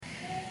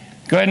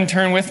Go ahead and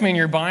turn with me in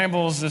your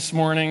Bibles this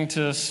morning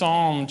to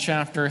Psalm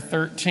chapter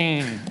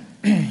 13.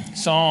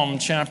 Psalm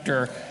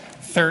chapter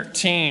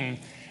 13.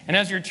 And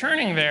as you're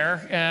turning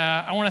there,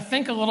 I want to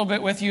think a little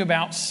bit with you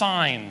about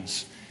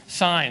signs.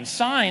 Signs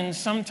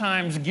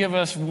sometimes give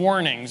us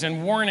warnings,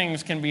 and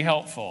warnings can be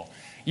helpful.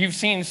 You've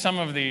seen some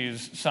of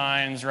these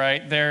signs,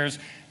 right? There's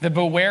the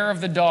beware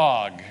of the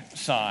dog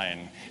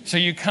sign. So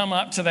you come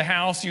up to the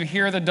house, you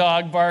hear the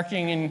dog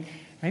barking, and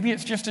maybe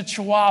it's just a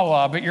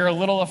chihuahua, but you're a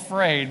little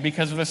afraid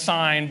because of the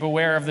sign,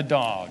 beware of the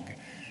dog,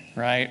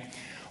 right?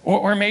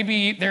 Or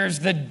maybe there's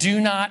the do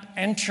not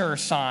enter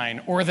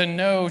sign or the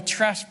no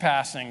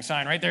trespassing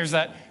sign, right? There's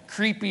that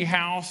creepy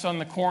house on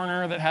the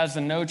corner that has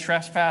the no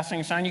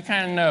trespassing sign. You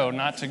kind of know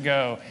not to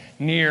go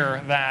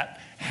near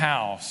that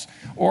house.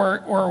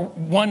 Or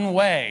one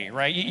way,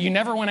 right? You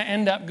never want to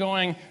end up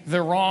going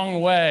the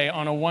wrong way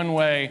on a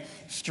one-way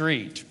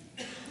street.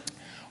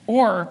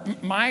 Or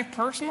my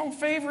personal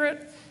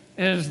favorite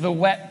is the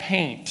wet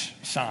paint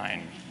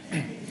sign.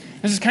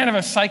 This is kind of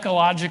a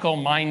psychological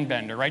mind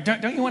bender, right?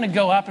 Don't you want to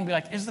go up and be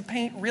like, is the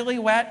paint really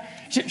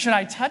wet? Should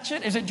I touch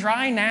it? Is it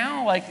dry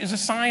now? Like, is the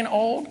sign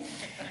old?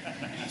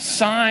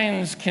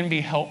 Signs can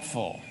be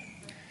helpful.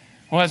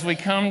 Well, as we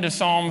come to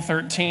Psalm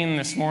 13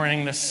 this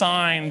morning, the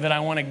sign that I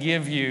want to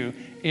give you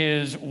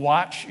is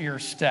watch your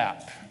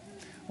step.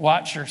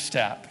 Watch your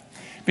step.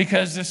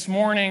 Because this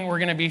morning we're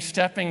going to be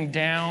stepping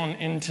down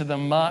into the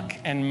muck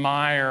and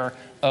mire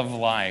of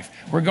life.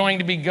 We're going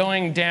to be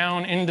going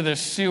down into the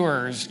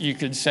sewers, you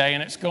could say,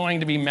 and it's going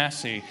to be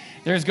messy.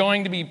 There's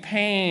going to be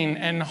pain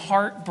and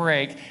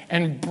heartbreak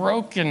and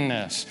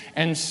brokenness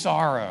and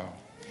sorrow.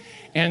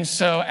 And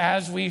so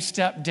as we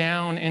step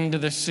down into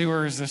the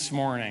sewers this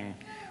morning,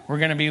 we're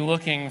going to be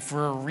looking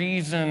for a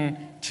reason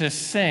to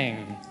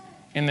sing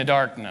in the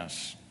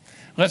darkness.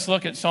 Let's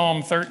look at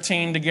Psalm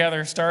 13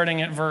 together,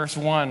 starting at verse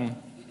 1.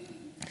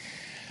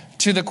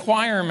 To the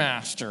choir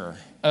master,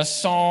 a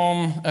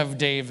psalm of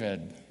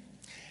David.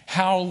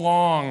 How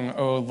long,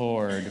 O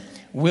Lord,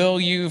 will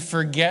you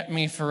forget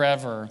me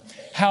forever?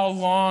 How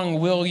long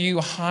will you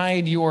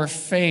hide your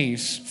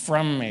face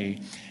from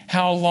me?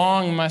 How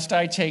long must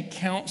I take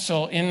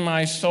counsel in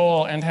my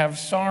soul and have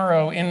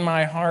sorrow in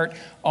my heart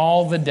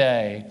all the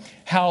day?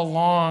 How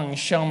long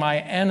shall my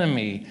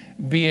enemy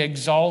be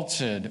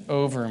exalted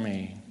over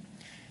me?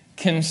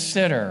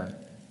 Consider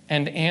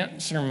and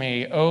answer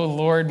me, O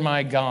Lord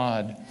my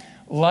God.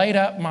 Light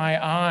up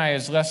my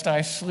eyes, lest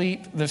I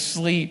sleep the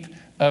sleep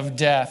of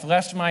death,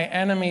 lest my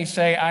enemy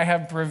say, I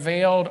have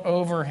prevailed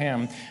over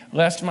him,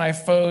 lest my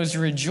foes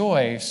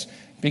rejoice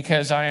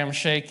because I am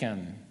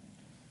shaken.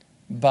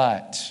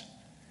 But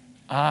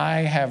I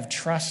have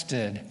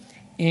trusted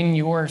in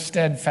your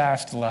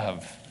steadfast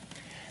love.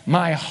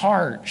 My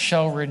heart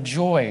shall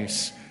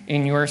rejoice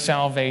in your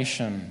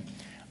salvation.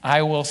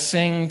 I will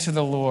sing to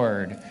the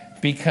Lord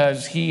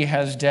because he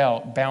has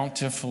dealt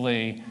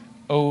bountifully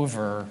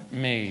over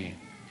me.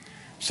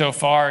 So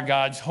far,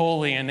 God's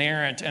holy,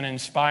 inerrant, and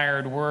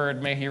inspired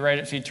word, may he write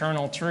its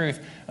eternal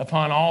truth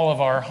upon all of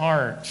our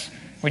hearts.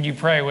 Would you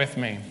pray with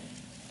me?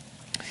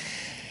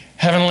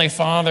 Heavenly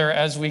Father,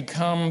 as we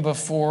come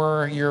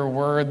before your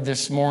word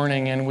this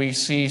morning and we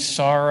see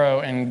sorrow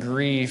and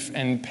grief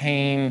and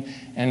pain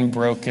and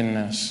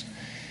brokenness,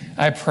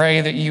 I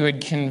pray that you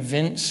would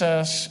convince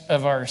us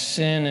of our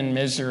sin and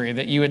misery,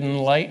 that you would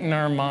enlighten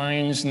our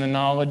minds in the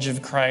knowledge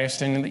of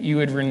Christ, and that you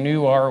would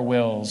renew our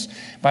wills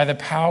by the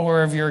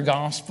power of your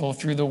gospel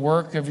through the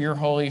work of your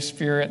Holy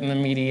Spirit and the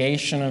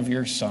mediation of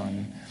your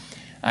Son.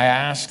 I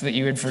ask that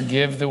you would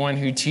forgive the one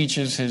who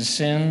teaches his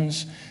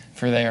sins,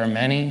 for they are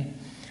many.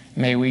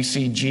 May we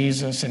see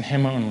Jesus and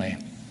him only.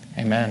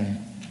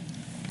 Amen.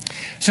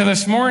 So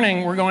this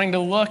morning, we're going to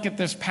look at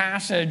this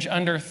passage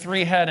under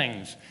three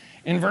headings.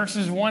 In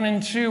verses 1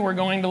 and 2, we're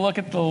going to look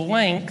at the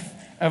length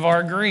of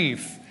our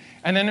grief.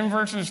 And then in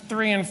verses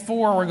 3 and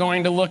 4, we're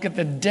going to look at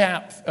the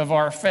depth of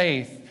our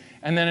faith.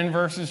 And then in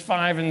verses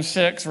 5 and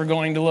 6, we're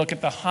going to look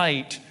at the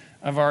height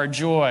of our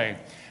joy.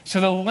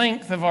 So the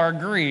length of our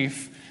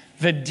grief,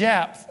 the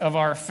depth of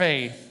our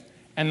faith,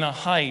 and the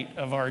height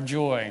of our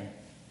joy.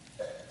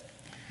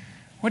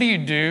 What do you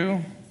do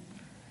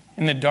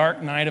in the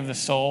dark night of the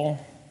soul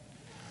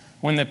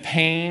when the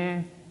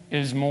pain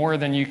is more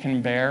than you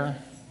can bear?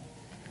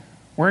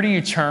 Where do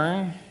you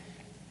turn?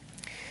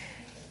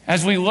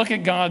 As we look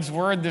at God's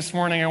word this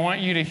morning, I want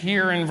you to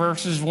hear in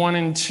verses 1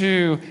 and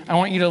 2, I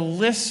want you to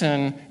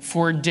listen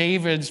for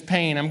David's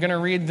pain. I'm going to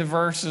read the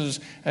verses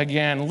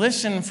again.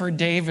 Listen for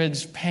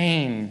David's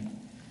pain.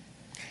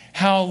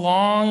 How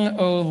long,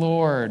 O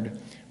Lord,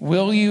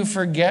 will you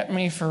forget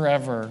me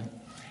forever?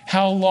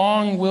 How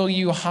long will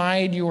you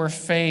hide your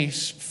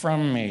face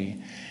from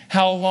me?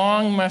 How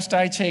long must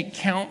I take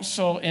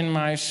counsel in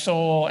my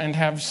soul and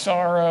have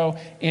sorrow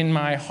in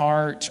my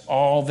heart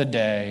all the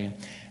day?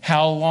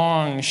 How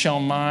long shall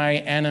my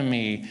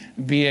enemy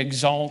be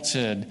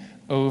exalted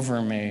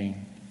over me?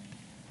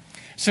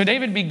 So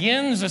David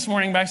begins this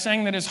morning by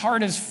saying that his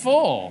heart is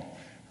full,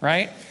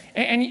 right?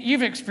 And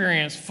you've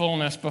experienced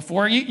fullness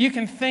before. You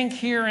can think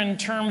here in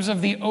terms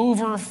of the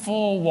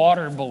overfull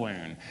water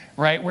balloon,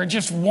 right? Where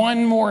just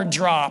one more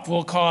drop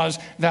will cause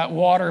that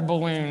water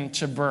balloon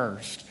to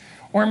burst.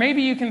 Or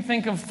maybe you can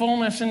think of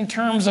fullness in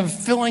terms of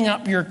filling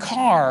up your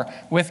car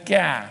with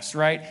gas,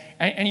 right?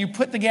 And you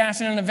put the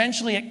gas in and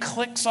eventually it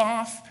clicks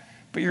off,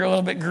 but you're a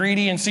little bit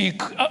greedy, and so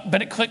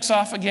but it clicks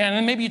off again.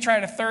 And maybe you try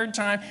it a third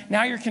time.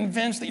 Now you're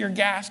convinced that your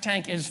gas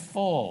tank is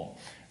full,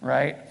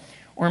 right?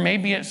 Or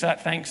maybe it's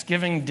that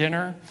Thanksgiving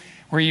dinner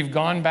where you've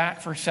gone back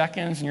for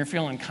seconds and you're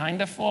feeling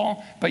kind of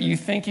full, but you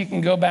think you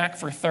can go back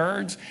for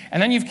thirds.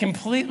 And then you've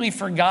completely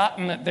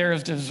forgotten that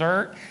there's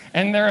dessert.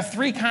 And there are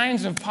 3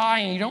 kinds of pie,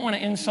 and you don't want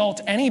to insult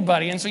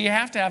anybody. And so you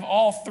have to have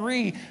all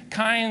 3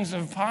 kinds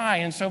of pie.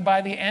 And so by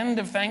the end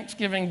of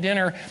Thanksgiving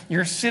dinner,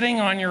 you're sitting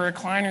on your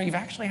recliner. You've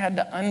actually had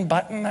to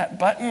unbutton that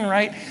button,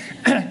 right?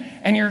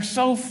 And you're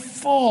so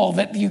full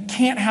that you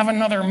can't have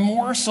another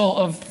morsel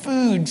of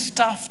food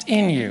stuffed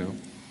in you.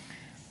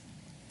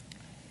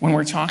 When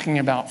we're talking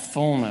about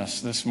fullness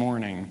this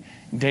morning,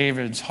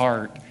 David's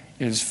heart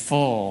is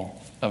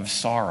full of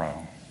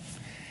sorrow.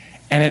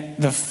 And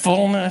the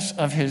fullness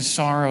of his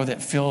sorrow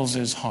that fills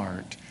his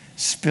heart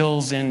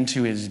spills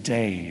into his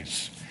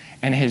days.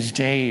 And his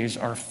days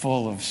are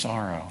full of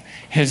sorrow.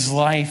 His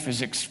life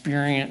is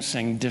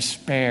experiencing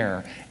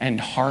despair and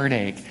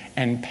heartache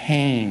and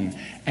pain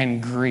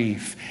and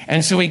grief.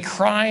 And so he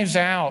cries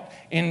out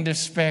in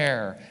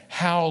despair,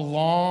 "How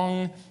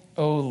long,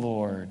 O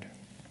Lord?"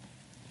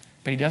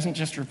 But he doesn't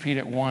just repeat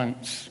it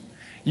once.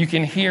 You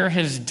can hear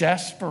his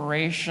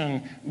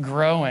desperation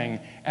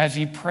growing as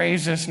he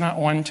prays this not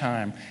 1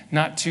 time,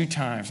 not 2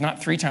 times, not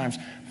 3 times,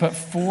 but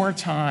 4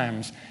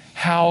 times.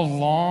 "How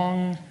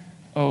long,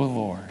 O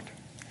Lord?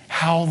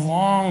 How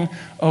long,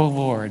 O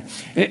Lord?"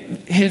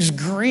 His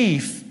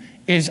grief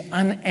is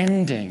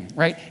unending,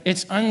 right?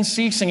 It's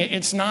unceasing.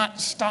 It's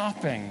not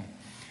stopping.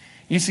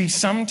 You see,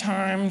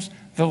 sometimes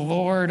the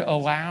Lord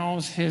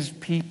allows his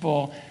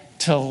people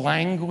to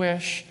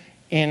languish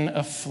in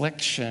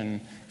affliction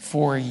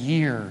for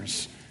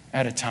years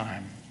at a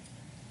time.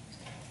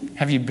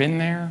 Have you been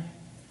there?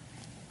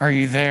 Are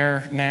you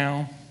there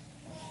now?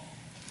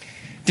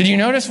 Did you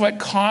notice what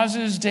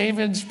causes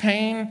David's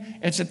pain?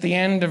 It's at the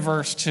end of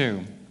verse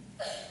 2.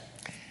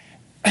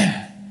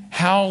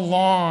 "How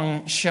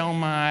long shall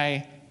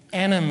my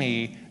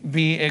enemy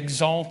be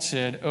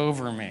exalted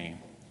over me?"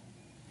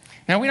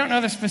 Now, we don't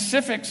know the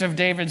specifics of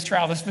David's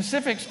trial. The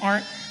specifics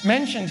aren't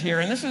mentioned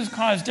here, and this has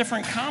caused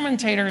different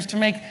commentators to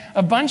make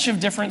a bunch of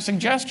different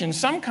suggestions.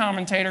 Some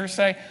commentators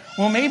say,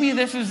 well, maybe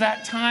this is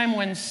that time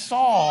when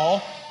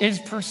Saul is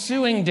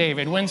pursuing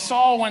David, when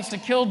Saul wants to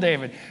kill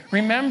David.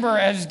 Remember,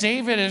 as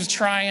David is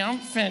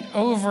triumphant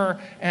over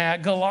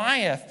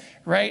Goliath,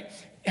 right?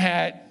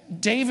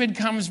 David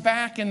comes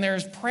back and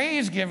there's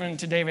praise given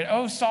to David.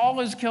 Oh, Saul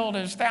has killed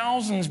his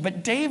thousands,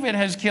 but David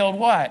has killed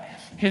what?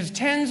 His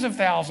tens of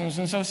thousands.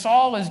 And so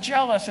Saul is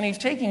jealous and he's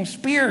taking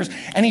spears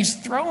and he's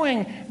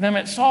throwing them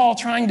at Saul,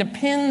 trying to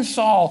pin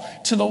Saul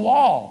to the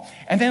wall.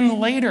 And then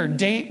later,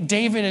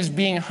 David is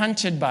being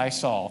hunted by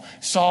Saul.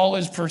 Saul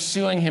is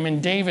pursuing him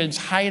and David's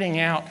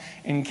hiding out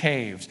in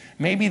caves.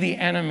 Maybe the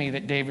enemy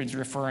that David's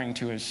referring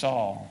to is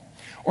Saul.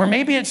 Or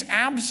maybe it's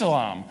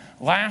Absalom.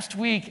 Last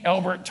week,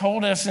 Elbert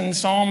told us in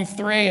Psalm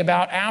 3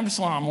 about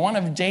Absalom, one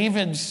of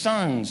David's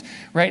sons,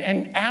 right?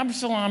 And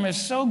Absalom is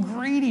so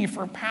greedy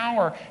for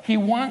power, he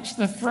wants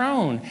the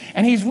throne,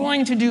 and he's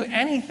willing to do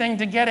anything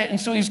to get it, and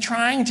so he's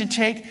trying to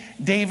take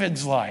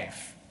David's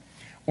life.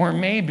 Or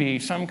maybe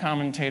some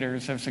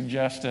commentators have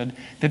suggested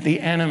that the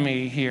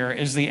enemy here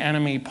is the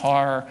enemy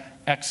par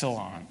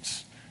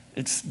excellence.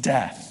 It's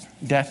death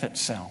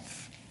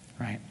itself,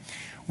 right?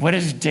 What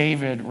is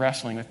David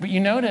wrestling with? But you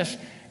notice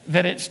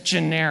that it's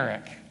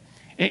generic.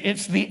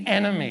 It's the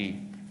enemy,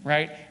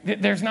 right?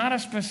 There's not a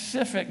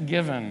specific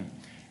given.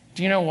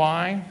 Do you know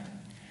why?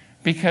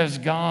 Because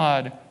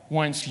God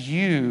wants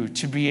you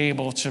to be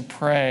able to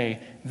pray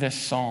this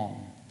psalm.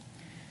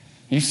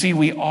 You see,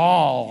 we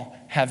all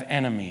have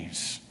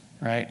enemies,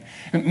 right?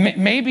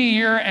 Maybe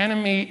your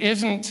enemy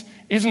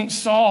isn't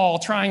Saul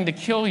trying to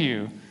kill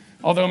you.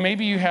 Although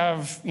maybe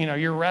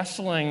you're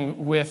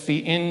wrestling with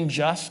the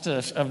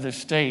injustice of the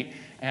state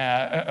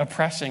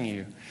oppressing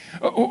you.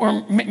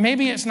 Or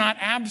maybe it's not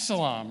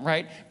Absalom,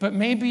 right? But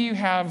maybe you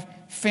have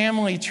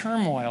family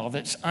turmoil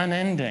that's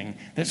unending,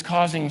 that's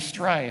causing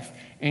strife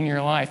in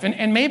your life.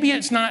 And maybe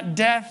it's not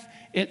death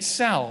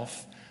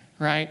itself,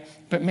 right?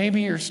 But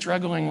maybe you're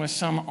struggling with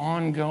some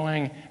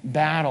ongoing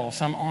battle,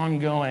 some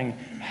ongoing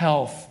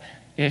health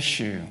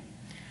issue.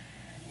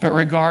 But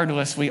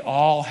regardless, we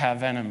all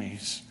have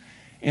enemies.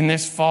 In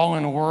this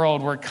fallen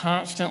world, we're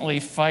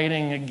constantly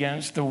fighting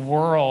against the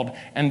world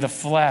and the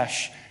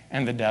flesh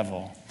and the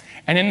devil.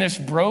 And in this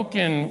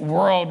broken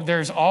world,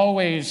 there's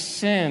always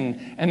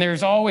sin, and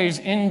there's always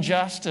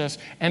injustice,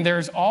 and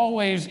there's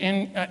always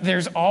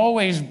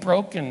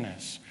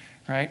brokenness,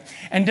 right?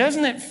 And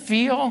doesn't it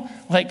feel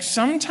like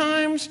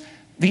sometimes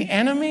the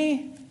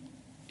enemy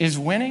is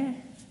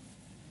winning?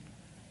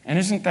 And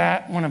isn't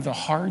that one of the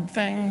hard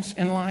things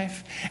in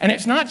life? And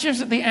it's not just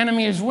that the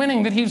enemy is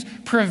winning, that he's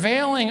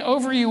prevailing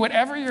over you,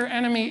 whatever your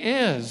enemy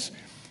is,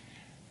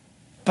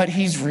 but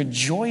he's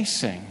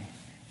rejoicing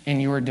in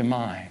your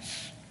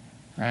demise,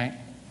 right?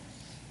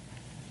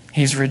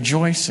 He's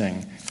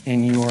rejoicing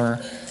in your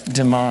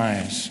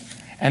demise.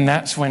 And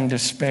that's when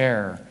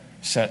despair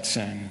sets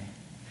in,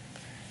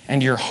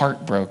 and you're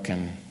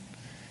heartbroken,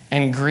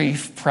 and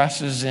grief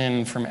presses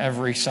in from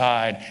every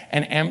side,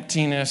 and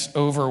emptiness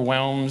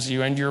overwhelms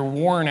you, and you're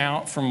worn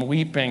out from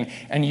weeping,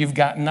 and you've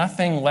got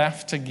nothing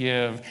left to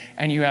give,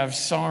 and you have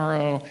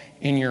sorrow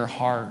in your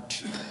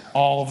heart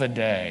all the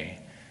day,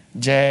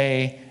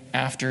 day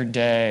after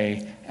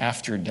day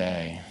after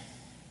day.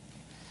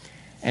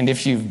 And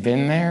if you've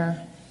been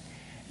there,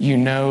 you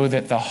know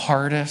that the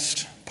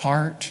hardest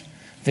part,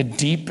 the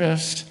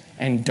deepest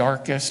and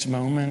darkest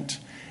moment,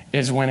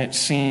 is when it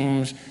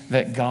seems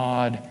that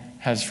God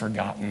has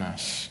forgotten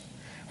us,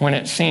 when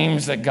it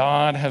seems that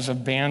God has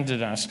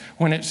abandoned us,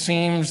 when it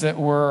seems that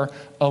we're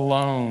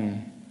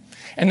alone.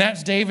 And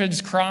that's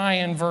David's cry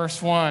in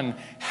verse 1.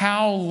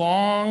 How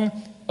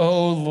long,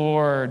 O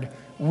Lord,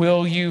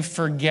 will you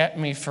forget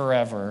me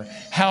forever?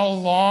 How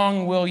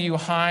long will you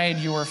hide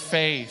your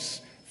face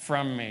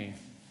from me?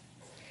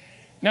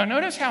 Now,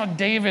 notice how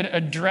David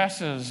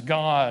addresses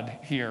God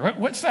here.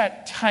 What's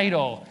that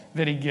title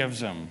that he gives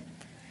him?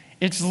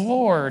 It's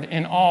Lord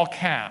in all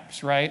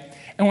caps, right?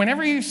 And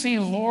whenever you see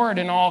Lord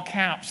in all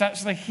caps,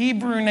 that's the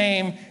Hebrew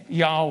name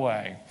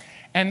Yahweh.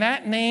 And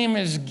that name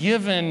is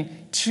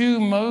given to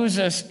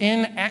Moses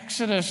in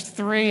Exodus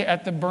 3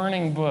 at the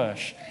burning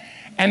bush.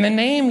 And the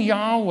name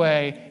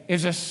Yahweh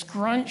is a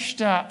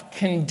scrunched up,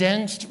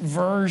 condensed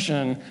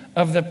version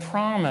of the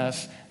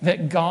promise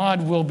that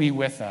God will be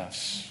with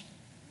us.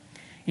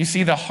 You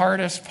see, the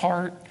hardest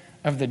part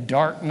of the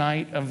dark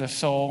night of the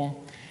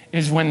soul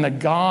is when the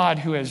God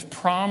who has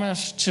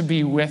promised to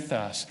be with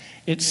us,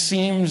 it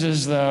seems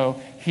as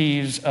though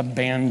he's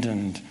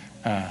abandoned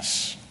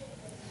us.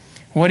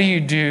 What do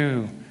you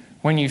do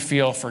when you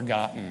feel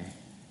forgotten?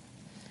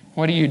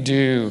 What do you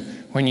do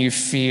when you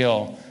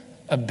feel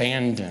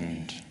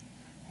abandoned?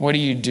 What do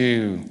you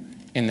do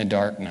in the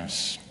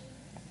darkness?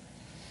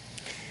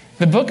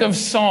 The book of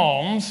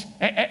Psalms,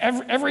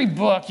 every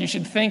book, you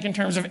should think in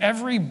terms of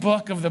every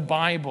book of the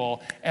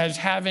Bible as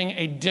having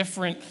a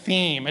different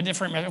theme, a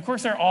different message. Of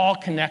course, they're all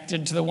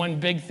connected to the one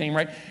big theme,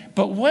 right?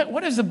 But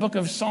what does the book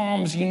of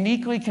Psalms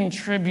uniquely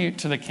contribute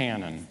to the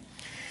canon?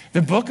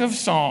 The book of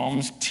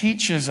Psalms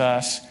teaches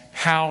us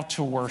how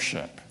to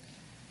worship.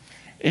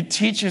 It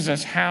teaches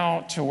us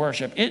how to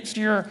worship. It's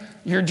your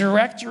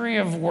directory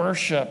of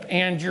worship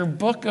and your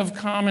book of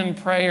common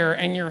prayer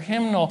and your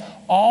hymnal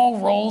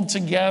all rolled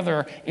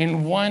together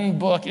in one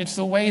book. It's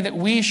the way that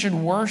we should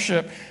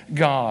worship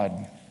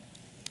God.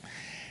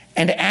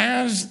 And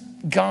as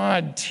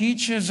God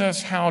teaches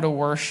us how to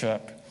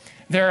worship,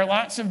 there are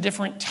lots of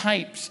different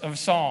types of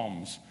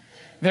psalms.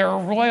 There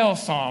are royal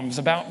psalms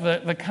about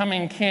the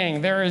coming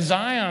king. There are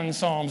Zion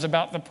psalms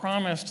about the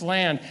promised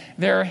land.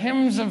 There are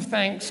hymns of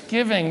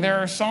thanksgiving. There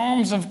are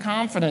psalms of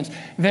confidence.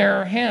 There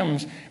are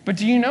hymns. But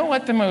do you know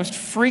what the most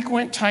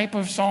frequent type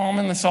of psalm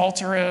in the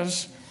Psalter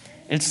is?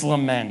 It's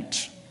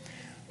lament.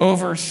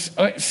 Over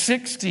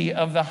 60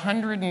 of the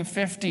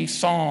 150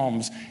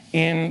 psalms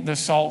in the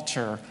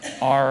Psalter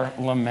are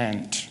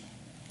lament.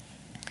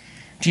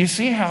 Do you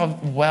see how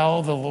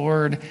well the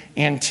Lord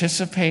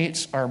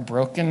anticipates our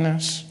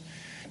brokenness?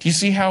 Do you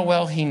see how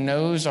well he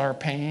knows our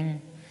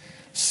pain?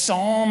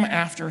 Psalm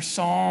after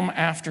psalm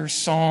after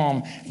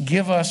psalm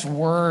give us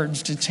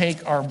words to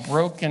take our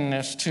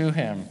brokenness to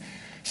him.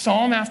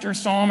 Psalm after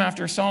psalm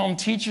after psalm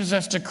teaches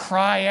us to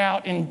cry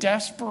out in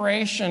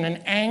desperation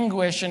and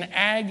anguish and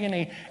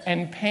agony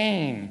and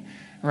pain,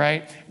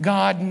 right?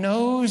 God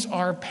knows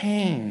our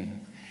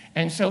pain,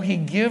 and so he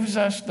gives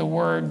us the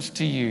words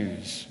to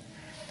use.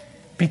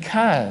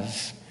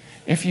 Because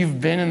if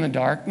you've been in the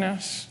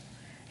darkness,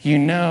 you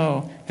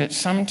know that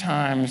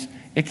sometimes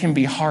it can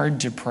be hard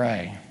to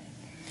pray.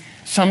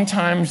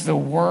 Sometimes the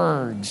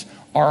words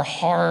are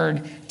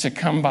hard to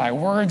come by.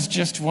 Words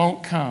just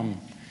won't come.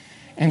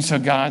 And so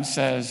God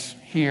says,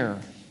 here,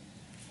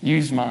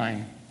 use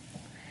mine.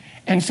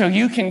 And so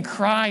you can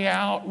cry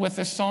out with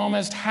the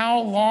psalmist,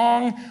 how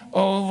long,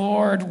 O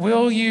Lord,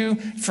 will you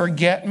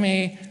forget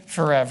me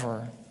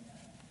forever?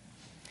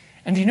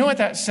 And do you know what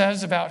that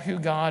says about who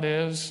God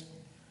is?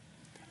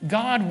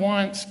 God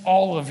wants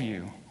all of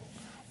you.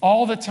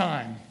 All the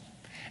time.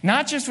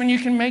 Not just when you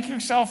can make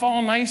yourself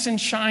all nice and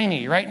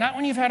shiny, right? Not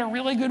when you've had a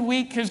really good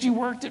week because you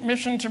worked at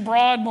Mission to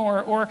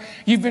Broadmoor, or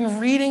you've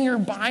been reading your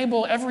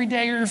Bible every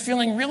day, or you're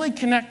feeling really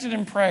connected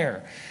in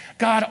prayer.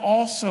 God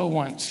also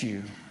wants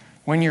you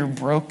when you're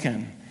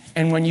broken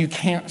and when you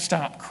can't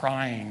stop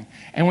crying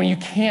and when you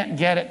can't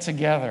get it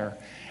together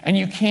and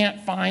you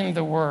can't find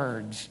the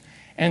words.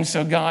 And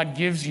so God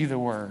gives you the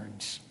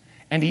words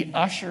and he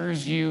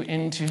ushers you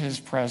into his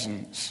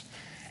presence.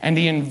 And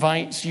he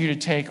invites you to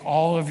take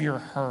all of your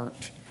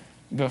hurt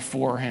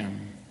before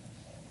him.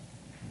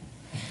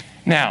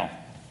 Now,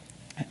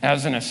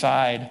 as an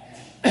aside,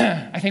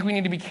 I think we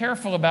need to be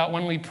careful about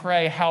when we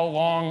pray, "How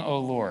long, O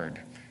Lord?"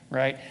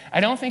 Right?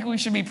 I don't think we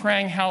should be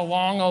praying, "How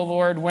long, O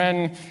Lord?"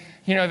 when,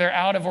 they're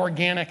out of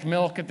organic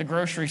milk at the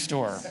grocery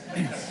store.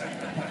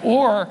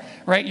 Or,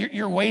 right,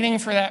 you're waiting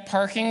for that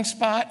parking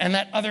spot and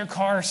that other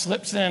car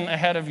slips in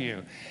ahead of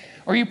you.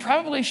 Or you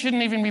probably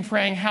shouldn't even be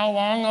praying, "How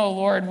long, O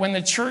Lord?" when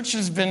the church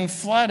has been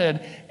flooded,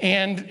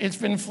 and it's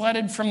been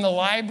flooded from the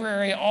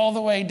library all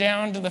the way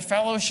down to the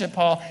fellowship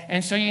hall,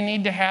 and so you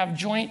need to have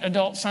joint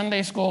adult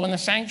Sunday school in the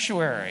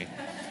sanctuary.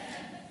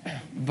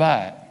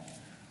 But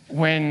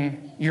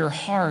when your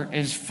heart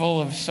is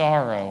full of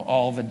sorrow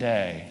all the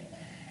day,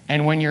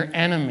 and when your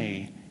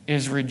enemy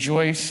is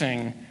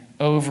rejoicing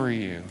over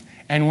you,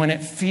 and when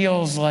it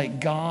feels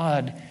like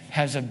God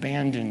has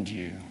abandoned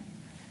you,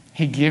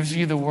 He gives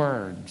you the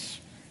words,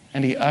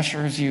 and He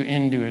ushers you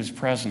into His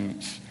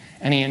presence,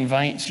 and He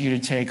invites you to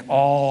take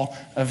all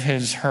of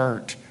His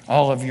hurt,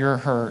 all of your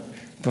hurt,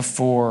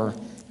 before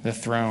the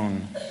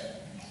throne.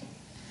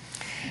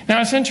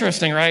 Now, it's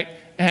interesting, right?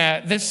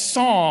 This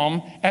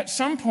psalm, at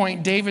some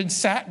point, David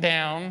sat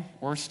down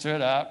or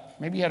stood up.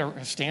 Maybe he had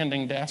a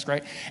standing desk,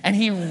 right? And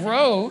he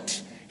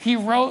wrote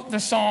the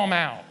psalm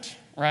out,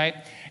 right?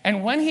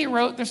 And when he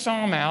wrote the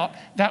psalm out,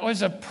 that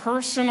was a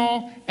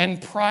personal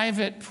and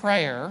private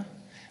prayer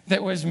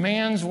that was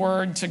man's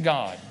word to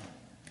God.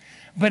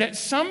 But at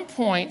some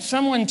point,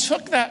 someone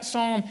took that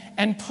psalm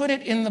and put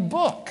it in the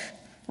book,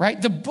 right?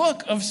 The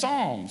book of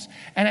Psalms.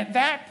 And at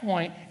that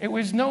point, it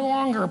was no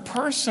longer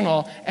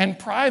personal and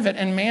private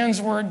and man's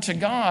word to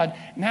God.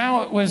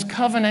 Now it was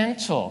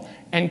covenantal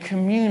and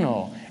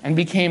communal and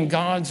became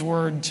God's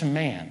word to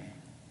man.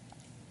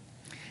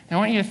 Now I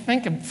want you to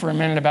think for a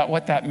minute about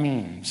what that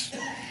means.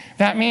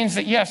 That means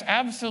that, yes,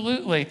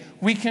 absolutely,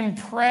 we can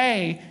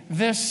pray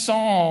this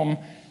psalm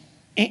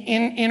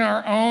in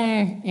our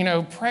own,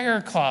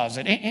 prayer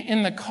closet,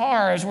 in the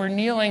car as we're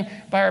kneeling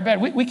by our bed.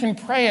 We can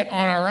pray it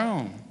on our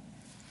own.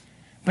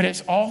 But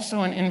it's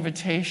also an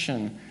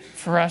invitation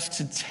for us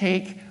to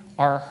take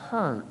our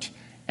hurt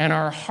and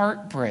our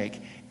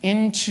heartbreak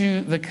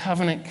into the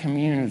covenant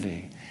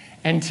community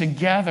and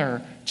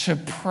together to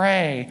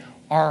pray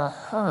our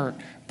hurt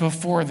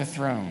before the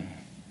throne.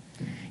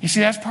 You see,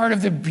 that's part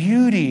of the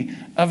beauty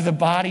of the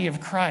body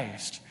of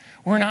Christ.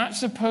 We're not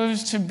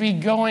supposed to be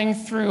going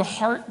through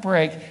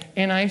heartbreak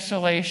in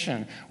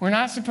isolation. We're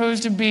not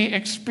supposed to be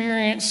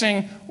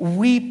experiencing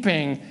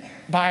weeping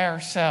by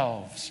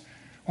ourselves.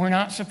 We're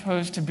not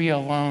supposed to be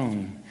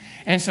alone.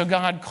 And so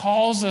God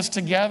calls us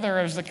together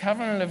as the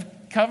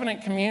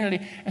covenant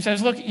community and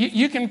says, look,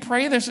 you can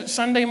pray this at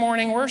Sunday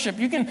morning worship.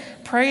 You can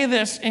pray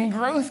this in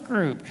growth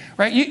group,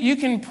 right? You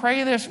can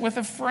pray this with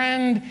a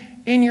friend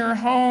in your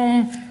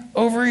home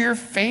over your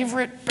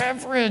favorite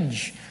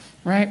beverage,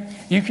 right?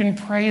 You can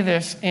pray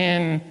this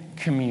in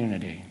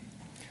community.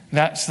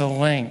 That's the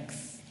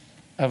length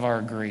of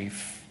our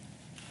grief.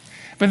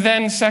 But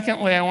then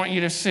secondly, I want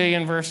you to see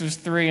in verses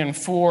 3 and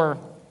 4,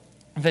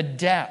 the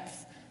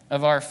depth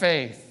of our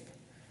faith.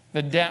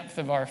 The depth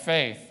of our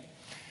faith.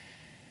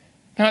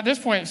 Now, at this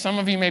point, some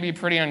of you may be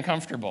pretty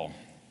uncomfortable.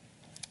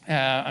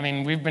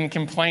 We've been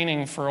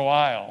complaining for a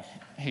while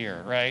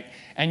here, right?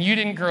 And you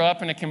didn't grow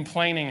up in a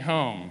complaining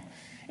home.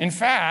 In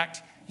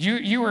fact,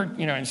 you were,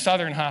 in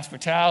Southern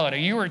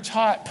hospitality, you were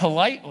taught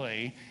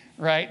politely,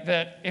 right,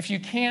 that if you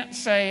can't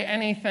say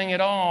anything at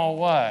all,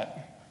 what?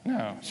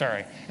 No,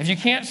 sorry. If you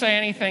can't say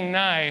anything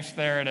nice,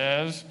 there it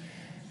is,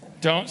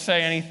 don't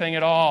say anything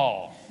at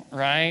all,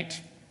 right?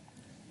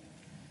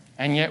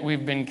 And yet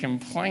we've been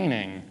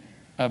complaining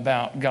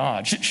about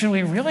God. Should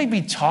we really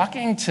be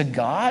talking to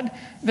God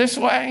this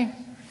way?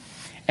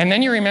 And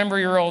then you remember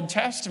your Old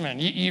Testament.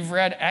 You've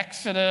read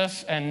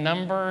Exodus and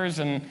Numbers,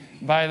 and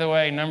by the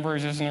way,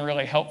 Numbers isn't a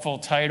really helpful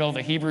title.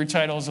 The Hebrew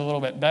title is a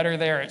little bit better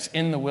there. It's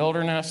in the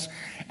wilderness.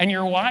 And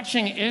you're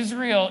watching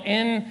Israel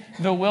in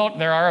the wilderness.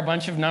 There are a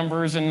bunch of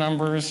numbers in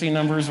Numbers. See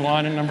Numbers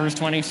 1 and Numbers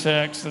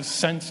 26, the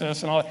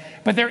census and all that.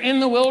 But they're in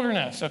the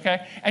wilderness,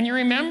 okay? And you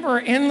remember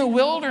in the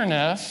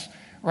wilderness,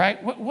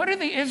 right, what do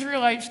the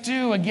Israelites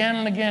do again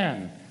and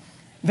again?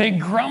 They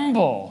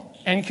grumble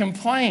and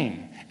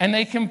complain. And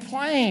they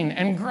complain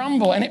and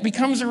grumble, and it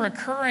becomes a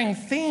recurring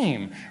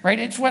theme, right?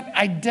 It's what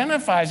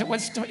identifies,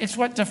 it's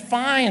what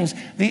defines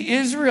the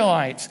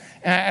Israelites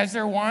as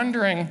they're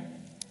wandering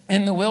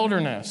in the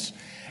wilderness.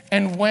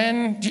 And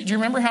do you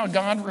remember how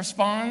God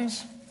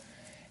responds?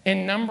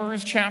 In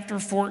Numbers chapter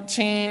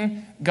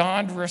 14,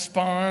 God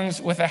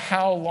responds with a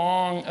how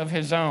long of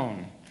his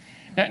own.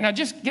 Now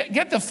just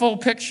get the full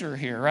picture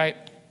here, right?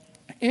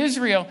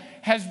 Israel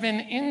has been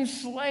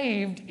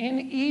enslaved in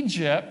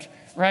Egypt,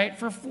 right,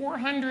 for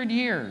 400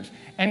 years.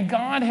 And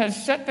God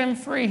has set them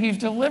free. He's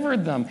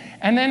delivered them.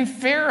 And then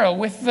Pharaoh,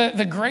 with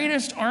the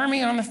greatest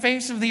army on the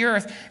face of the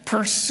earth,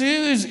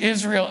 pursues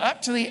Israel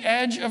up to the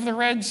edge of the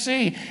Red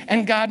Sea.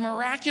 And God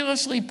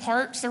miraculously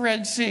parts the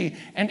Red Sea.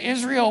 And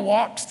Israel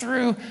walks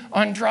through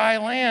on dry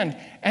land.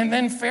 And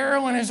then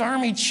Pharaoh and his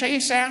army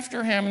chase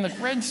after him. And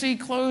the Red Sea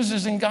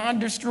closes and God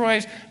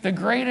destroys the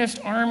greatest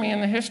army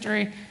in the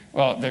history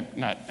Well, they're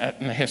not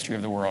in the history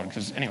of the world,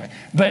 because anyway.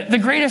 But the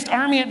greatest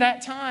army at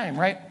that time,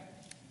 right?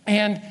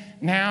 And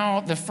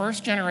now the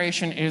first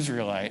generation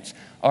Israelites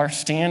are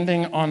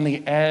standing on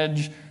the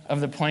edge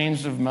of the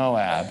plains of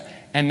Moab,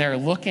 and they're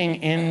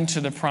looking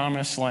into the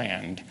promised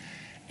land.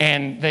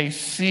 And they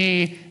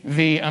see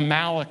the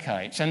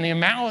Amalekites. And the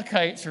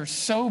Amalekites are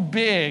so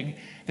big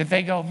that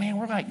they go, man,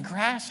 we're like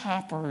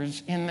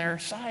grasshoppers in their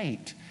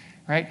sight,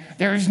 right?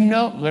 There's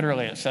no,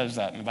 literally it says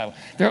that in the Bible.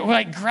 They're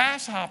like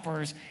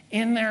grasshoppers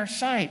in their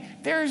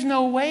sight. There's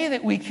no way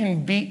that we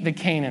can beat the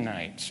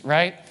Canaanites,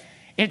 right?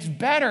 It's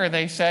better,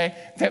 they say,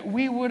 that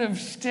we would have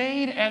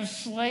stayed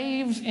as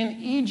slaves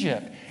in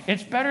Egypt.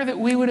 It's better that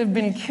we would have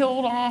been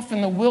killed off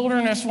in the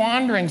wilderness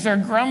wanderings. They're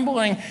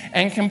grumbling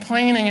and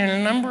complaining. And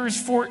in Numbers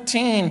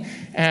 14,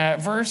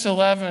 verse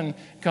 11,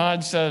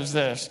 God says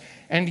this,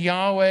 "And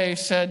Yahweh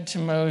said to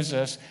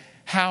Moses,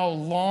 how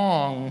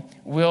long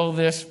will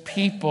this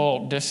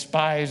people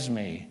despise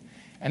me?"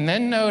 And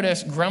then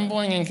notice,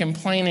 grumbling and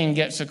complaining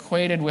gets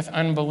equated with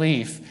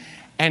unbelief.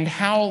 "And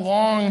how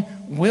long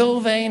will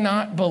they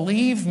not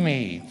believe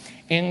me,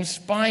 in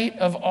spite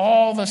of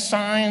all the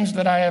signs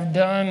that I have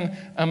done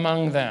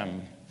among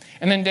them?"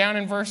 And then down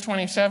in verse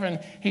 27,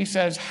 he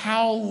says,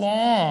 "How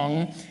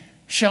long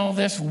shall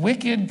this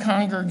wicked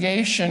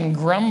congregation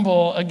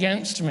grumble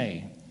against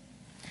me?"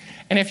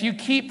 And if you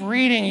keep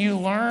reading, you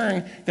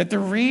learn that the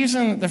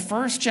reason the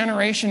first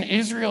generation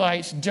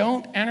Israelites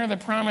don't enter the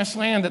promised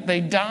land, that they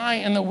die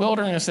in the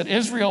wilderness, that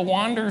Israel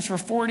wanders for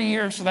 40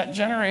 years so that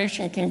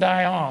generation can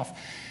die off,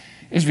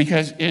 is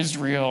because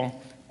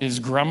Israel is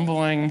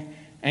grumbling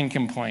and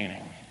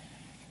complaining.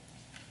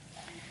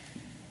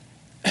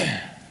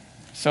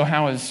 So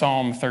how is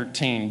Psalm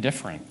 13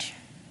 different?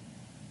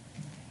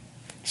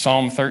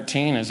 Psalm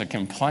 13 is a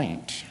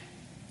complaint,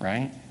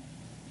 right?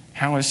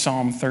 How is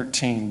Psalm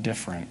 13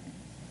 different?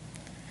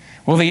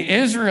 Well, the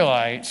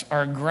Israelites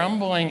are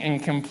grumbling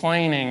and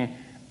complaining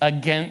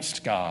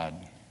against God,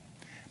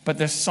 but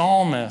the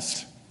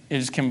psalmist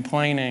is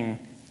complaining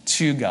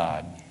to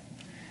God.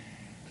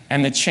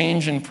 And the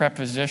change in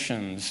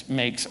prepositions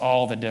makes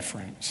all the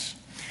difference.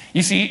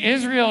 You see,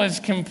 Israel is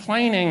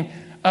complaining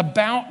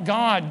about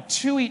God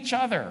to each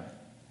other,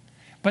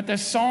 but the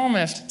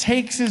psalmist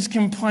takes his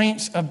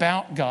complaints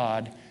about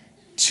God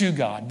to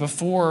God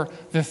before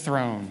the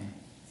throne,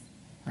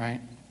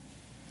 right?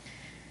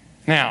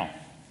 Now,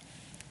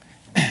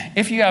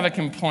 if you have a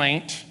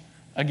complaint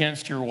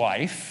against your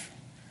wife,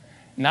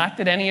 not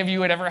that any of you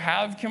would ever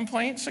have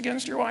complaints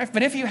against your wife,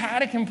 but if you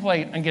had a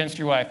complaint against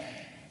your wife,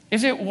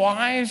 is it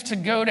wise to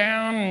go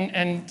down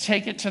and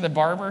take it to the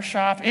barber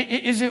shop?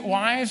 Is it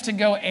wise to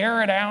go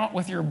air it out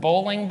with your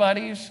bowling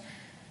buddies?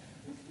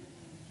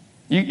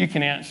 You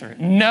can answer it.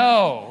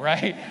 No,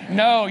 right?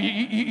 No,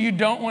 you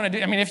don't want to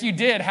do. I mean, if you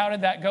did, how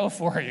did that go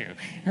for you,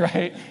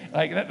 right?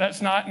 Like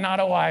that's not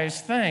a wise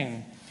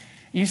thing.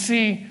 You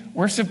see,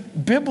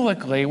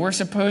 biblically, we're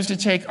supposed to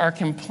take our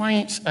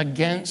complaints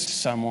against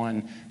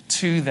someone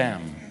to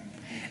them.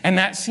 And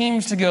that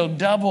seems to go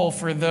double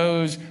for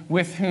those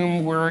with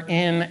whom we're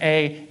in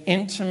an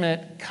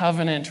intimate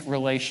covenant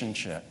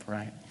relationship,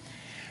 right?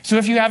 So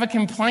if you have a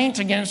complaint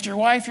against your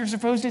wife, you're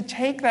supposed to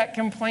take that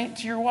complaint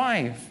to your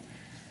wife.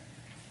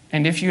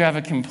 And if you have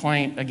a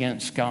complaint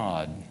against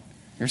God,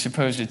 you're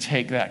supposed to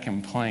take that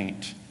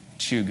complaint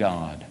to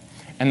God.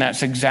 And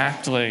that's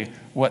exactly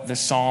what the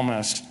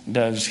psalmist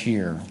does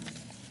here.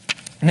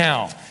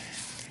 Now,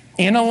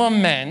 in a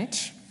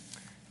lament,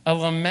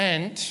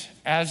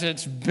 as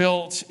it's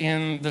built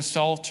in the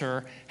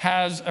Psalter,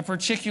 has a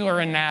particular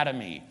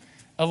anatomy.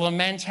 A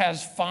lament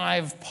has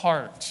 5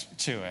 parts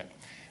to it.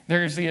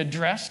 There's the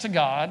address to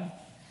God,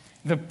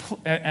 the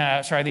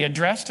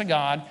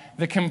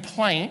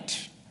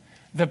complaint,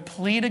 the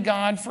plea to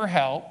God for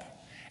help,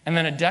 and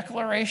then a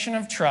declaration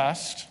of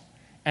trust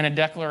and a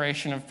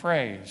declaration of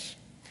praise.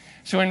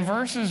 So in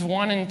verses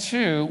 1 and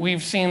 2,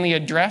 we've seen the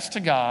address to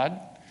God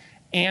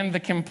and the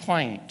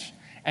complaint.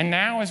 And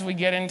now as we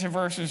get into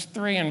verses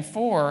 3 and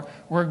 4,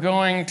 we're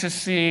going to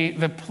see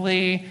the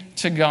plea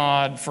to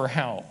God for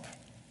help.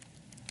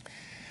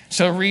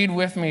 So read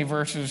with me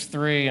verses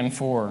 3 and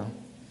 4.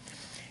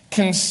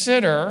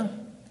 "Consider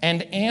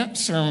and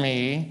answer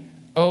me,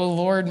 O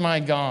Lord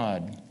my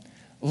God.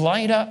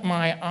 Light up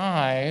my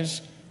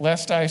eyes,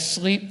 lest I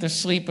sleep the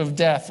sleep of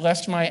death,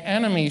 lest my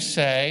enemies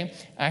say,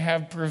 I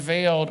have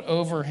prevailed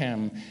over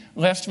him,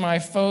 lest my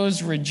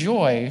foes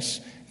rejoice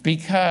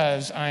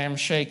because I am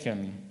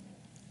shaken."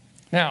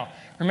 Now,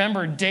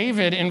 remember,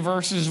 David in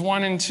verses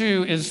 1 and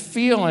 2 is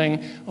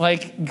feeling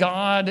like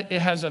God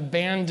has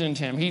abandoned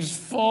him. He's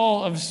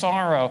full of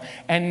sorrow.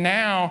 And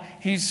now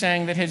he's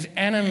saying that his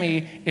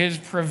enemy is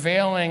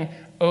prevailing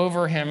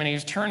over him, and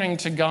he's turning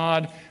to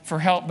God for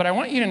help. But I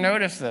want you to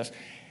notice this.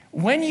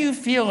 When you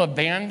feel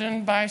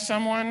abandoned by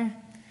someone,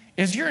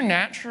 is your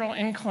natural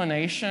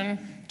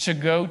inclination to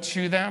go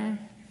to them?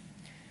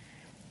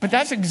 But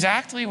that's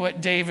exactly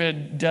what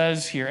David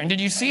does here. And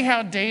did you see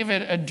how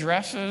David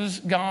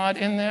addresses God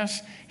in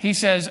this? He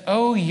says,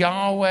 "O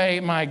Yahweh,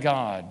 my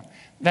God."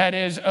 That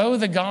is, oh,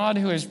 the God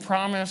who has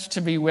promised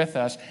to be with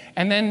us.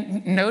 And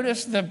then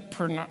notice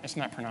it's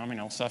not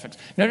pronominal suffix.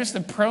 Notice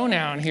the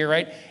pronoun here,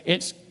 right?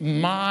 It's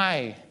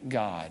my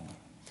God.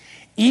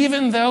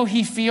 Even though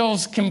he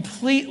feels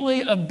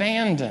completely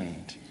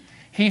abandoned,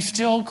 he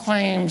still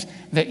claims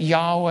that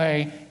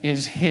Yahweh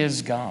is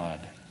his God.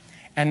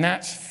 And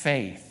that's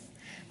faith.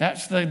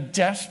 That's the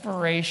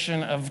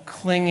desperation of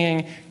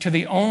clinging to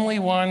the only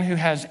one who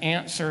has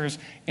answers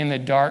in the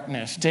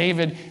darkness.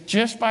 David,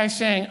 just by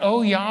saying,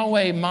 oh,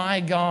 Yahweh, my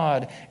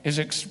God, is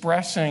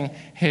expressing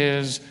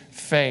his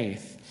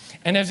faith.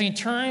 And as he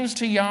turns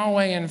to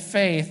Yahweh in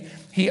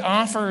faith, he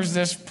offers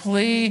this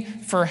plea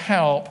for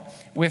help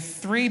with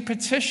 3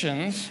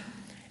 petitions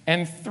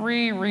and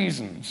 3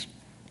 reasons.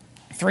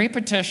 3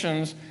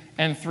 petitions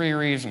and 3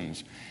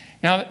 reasons.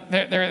 Now,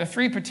 the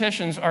 3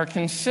 petitions are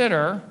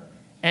consider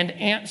and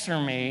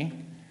answer me,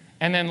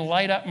 and then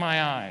light up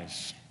my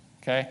eyes,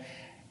 okay?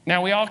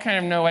 Now, we all kind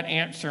of know what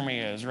answer me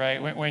is,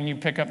 right? When you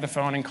pick up the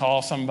phone and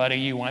call somebody,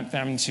 you want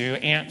them to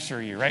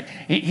answer you, right?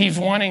 He's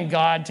wanting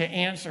God to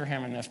answer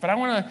him in this. But I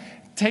want to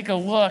take a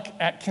look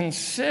at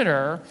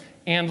consider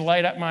and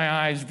light up my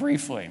eyes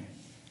briefly.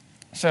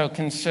 So,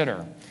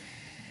 consider.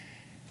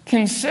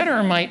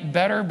 Consider might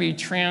better be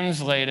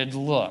translated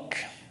look,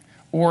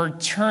 or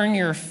turn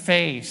your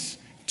face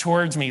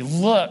towards me.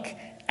 Look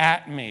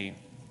at me.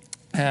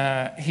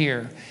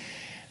 Here.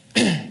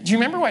 Do you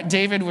remember what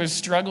David was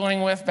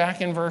struggling with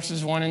back in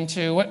verses 1 and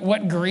 2?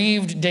 What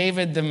grieved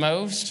David the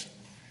most,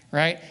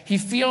 right? He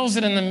feels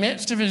that in the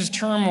midst of his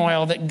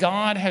turmoil that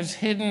God has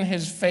hidden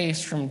his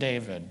face from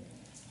David.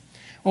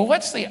 Well,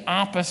 what's the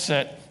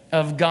opposite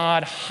of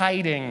God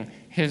hiding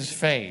his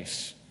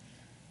face?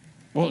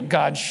 Well,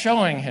 God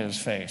showing his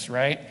face,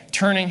 right?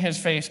 Turning his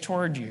face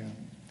toward you.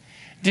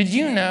 Did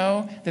you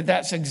know that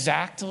that's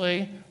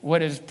exactly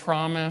what is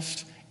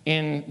promised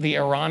in the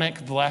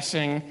Aaronic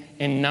blessing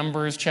in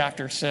Numbers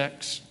chapter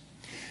 6.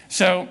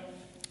 So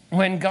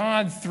when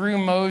God, through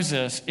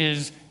Moses,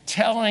 is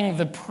telling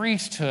the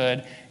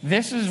priesthood,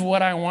 this is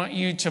what I want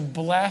you to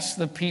bless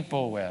the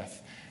people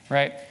with,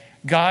 right?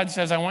 God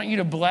says, I want you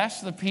to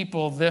bless the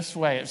people this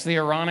way. It's the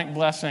Aaronic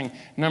blessing,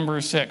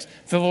 Numbers 6.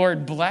 The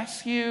Lord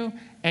bless you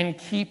and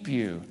keep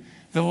you.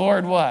 The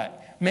Lord what?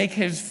 Make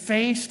his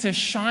face to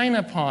shine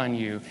upon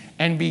you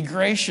and be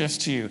gracious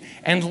to you,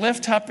 and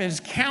lift up his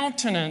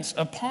countenance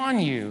upon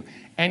you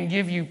and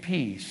give you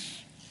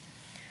peace.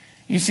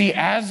 You see,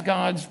 as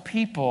God's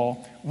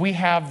people, we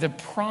have the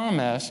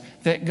promise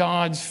that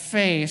God's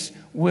face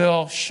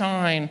will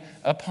shine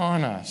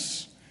upon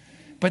us.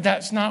 But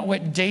that's not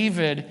what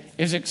David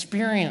is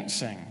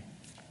experiencing.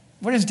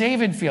 What does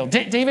David feel?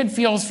 David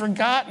feels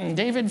forgotten.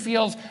 David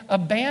feels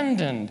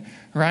abandoned,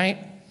 right?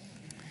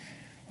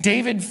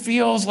 David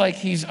feels like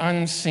he's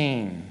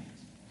unseen.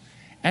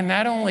 And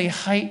that only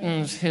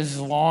heightens his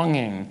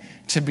longing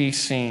to be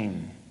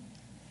seen.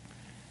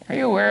 Are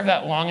you aware of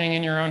that longing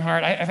in your own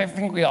heart? I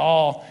think we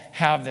all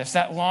have this.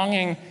 That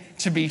longing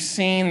to be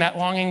seen, that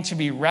longing to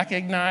be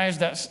recognized,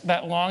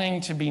 that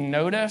longing to be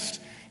noticed,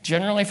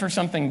 generally for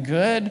something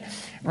good,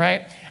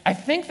 right? I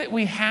think that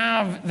we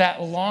have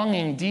that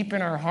longing deep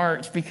in our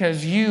hearts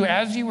because you,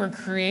 as you were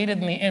created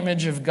in the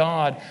image of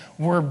God,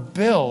 were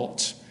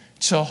built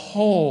to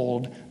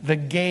hold the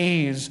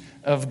gaze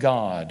of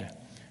God,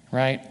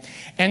 right?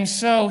 And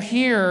so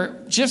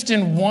here, just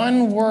in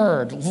one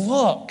word,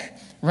 look,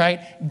 right?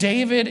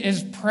 David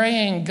is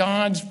praying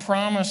God's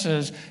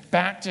promises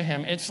back to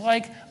him. It's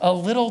like a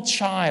little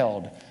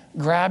child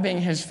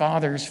grabbing his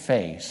father's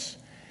face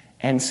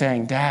and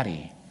saying,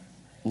 Daddy,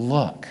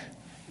 look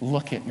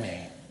at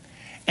me.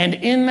 And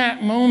in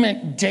that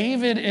moment,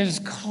 David is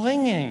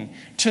clinging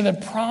to the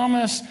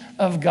promise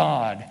of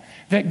God,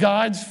 that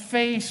God's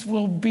face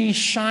will be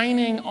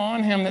shining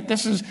on him, that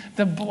this is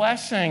the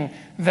blessing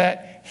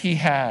that he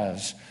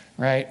has,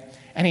 right?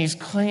 And he's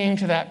clinging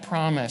to that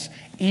promise,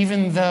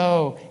 even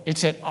though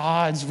it's at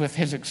odds with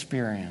his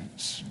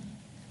experience.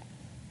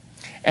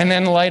 And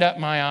then light up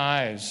my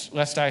eyes,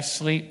 lest I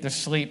sleep the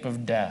sleep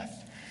of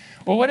death.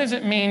 Well, what does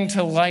it mean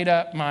to light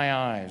up my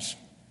eyes?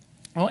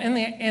 Well,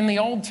 in the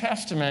Old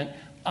Testament,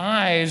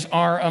 eyes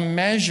are a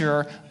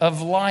measure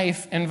of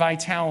life and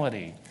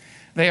vitality.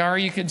 They are,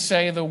 you could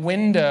say, the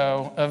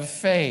window of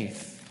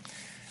faith.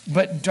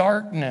 But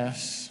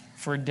darkness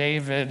for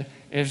David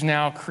is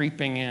now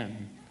creeping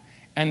in,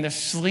 and the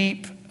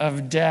sleep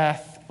of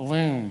death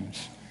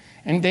looms.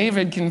 And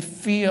David can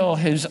feel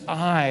his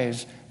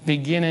eyes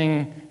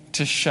beginning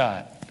to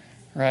shut,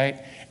 right?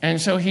 And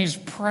so he's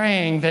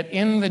praying that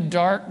in the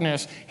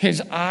darkness,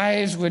 his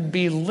eyes would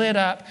be lit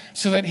up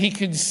so that he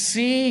could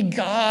see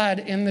God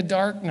in the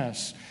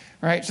darkness,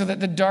 right? So that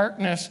the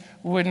darkness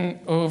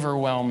wouldn't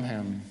overwhelm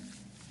him.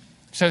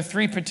 So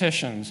 3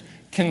 petitions: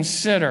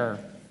 consider,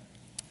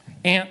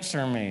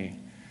 answer me,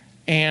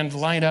 and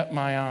light up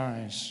my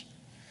eyes.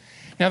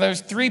 Now,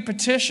 those 3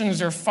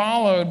 petitions are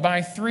followed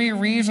by 3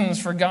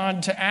 reasons for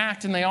God to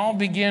act, and they all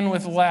begin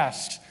with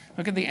lest.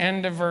 Look at the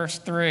end of verse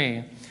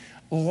 3.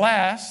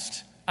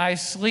 Lest I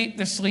sleep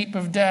the sleep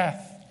of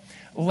death.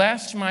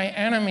 lest my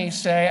enemy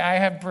say, I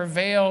have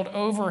prevailed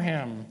over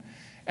him.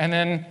 And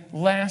then,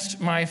 lest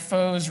my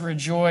foes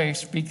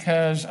rejoice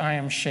because I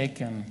am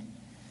shaken.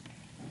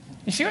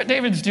 You see what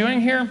David's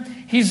doing here?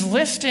 He's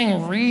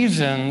listing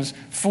reasons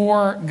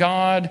for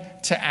God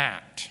to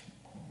act.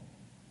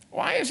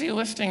 Why is he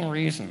listing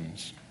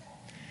reasons?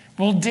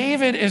 Well,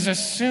 David is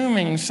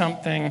assuming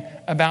something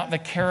about the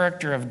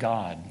character of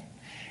God.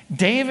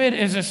 David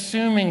is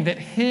assuming that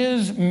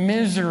his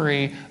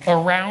misery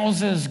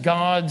arouses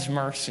God's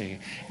mercy.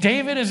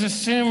 David is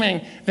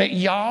assuming that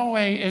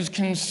Yahweh is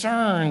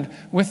concerned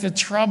with the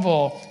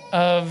trouble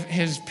of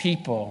his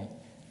people.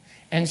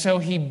 And so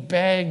he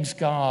begs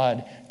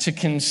God to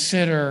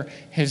consider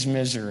his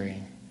misery.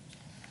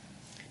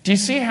 Do you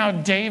see how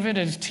David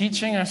is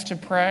teaching us to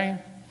pray?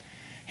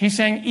 He's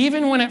saying,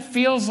 even when it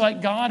feels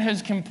like God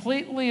has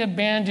completely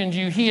abandoned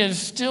you, he is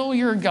still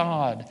your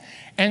God.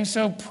 And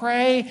so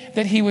pray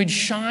that he would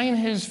shine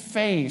his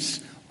face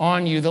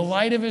on you. The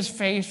light of his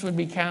face would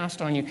be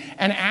cast on you.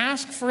 And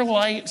ask for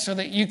light so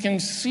that you can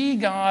see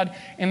God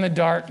in the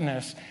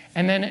darkness.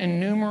 And then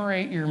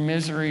enumerate your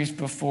miseries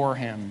before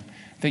him,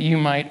 that you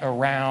might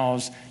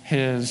arouse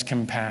his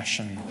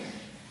compassion.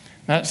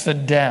 That's the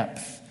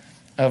depth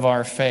of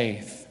our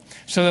faith.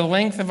 So the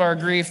length of our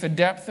grief, the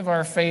depth of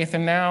our faith,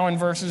 and now in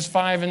verses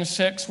 5 and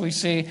 6, we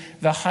see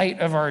the height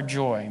of our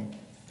joy.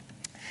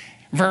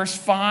 Verse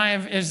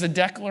 5 is the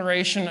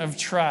declaration of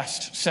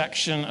trust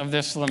section of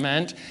this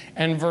lament,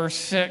 and verse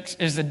 6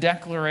 is the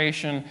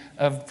declaration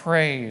of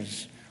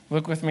praise.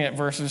 Look with me at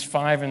verses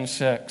 5 and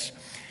 6.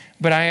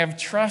 But I have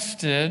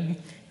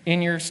trusted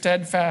in your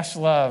steadfast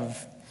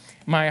love.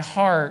 My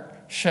heart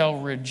shall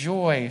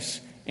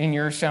rejoice in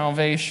your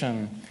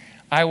salvation.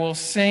 I will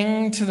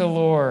sing to the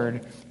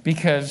Lord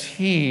because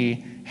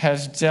he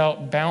has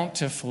dealt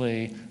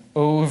bountifully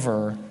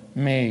over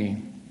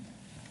me.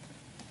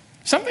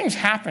 Something's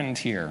happened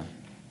here,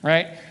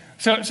 right?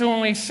 So when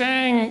we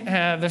sang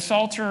the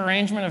Psalter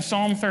arrangement of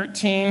Psalm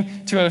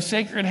 13, to O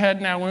sacred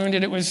head now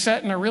wounded, it was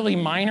set in a really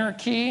minor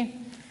key.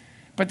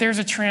 But there's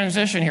a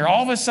transition here.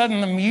 All of a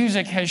sudden, the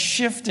music has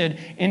shifted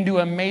into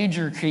a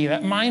major key.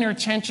 That minor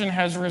tension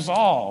has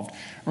resolved,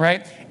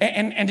 right?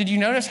 And did you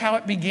notice how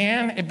it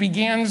began? It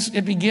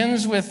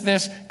begins with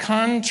this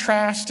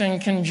contrasting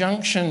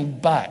conjunction,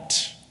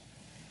 but.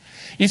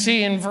 You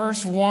see, in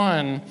verse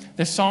 1,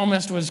 the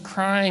psalmist was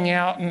crying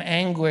out in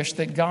anguish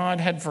that God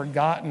had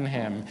forgotten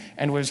him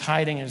and was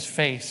hiding his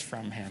face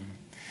from him.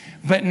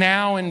 But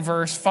now in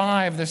verse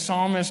 5, the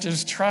psalmist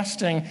is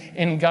trusting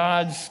in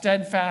God's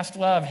steadfast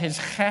love, his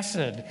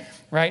chesed,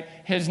 right?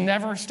 His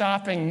never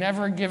stopping,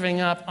 never giving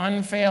up,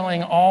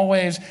 unfailing,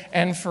 always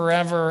and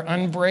forever,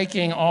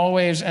 unbreaking,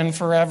 always and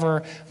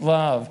forever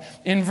love.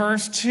 In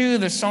verse 2,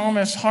 the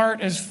psalmist's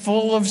heart is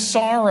full of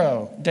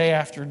sorrow day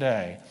after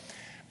day.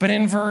 But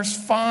in verse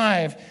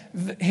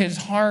 5, his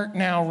heart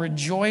now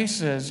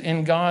rejoices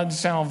in God's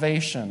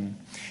salvation.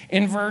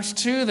 In verse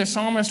 2, the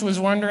psalmist was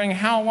wondering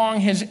how long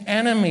his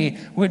enemy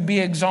would be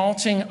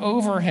exalting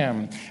over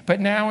him. But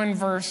now in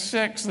verse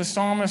 6, the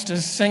psalmist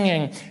is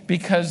singing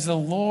because the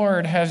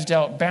Lord has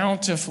dealt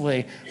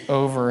bountifully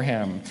over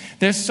him.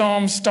 This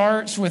psalm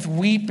starts with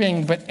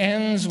weeping but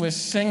ends with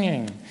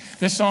singing.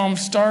 The psalm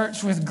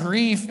starts with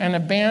grief and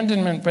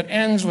abandonment but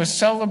ends with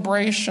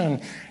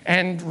celebration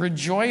and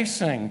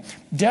rejoicing.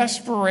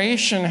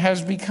 Desperation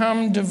has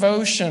become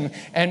devotion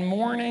and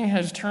mourning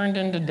has turned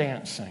into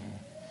dancing.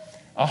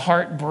 A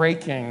heart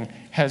breaking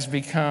has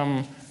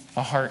become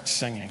a heart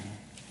singing.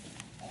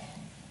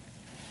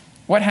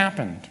 What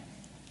happened?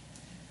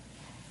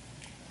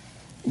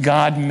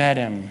 God met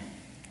him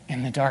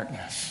in the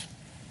darkness.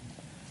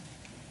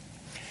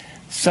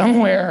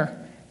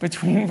 Somewhere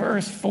between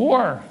verse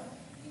 4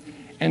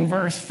 and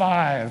verse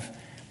 5,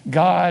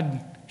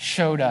 God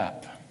showed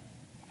up.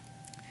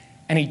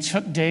 And he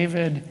took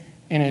David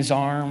in his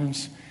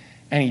arms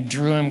and he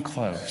drew him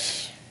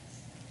close.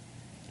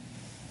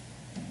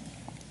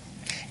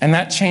 And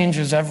that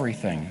changes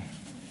everything.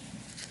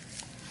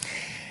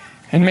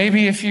 And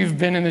maybe if you've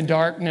been in the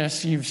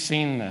darkness, you've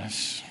seen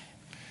this,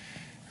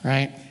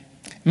 right?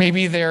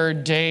 Maybe there are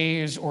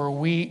days or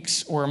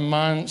weeks or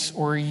months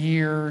or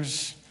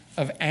years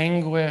of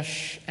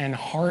anguish and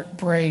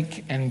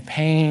heartbreak and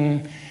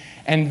pain.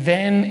 And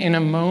then in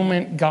a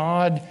moment,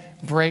 God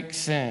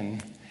breaks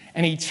in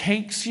and he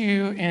takes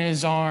you in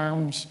his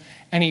arms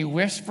and he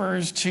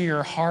whispers to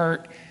your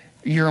heart,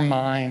 "You're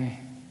mine.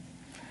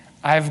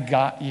 I've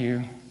got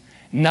you.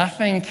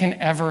 Nothing can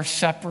ever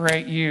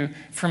separate you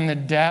from the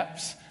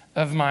depths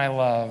of my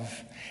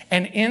love."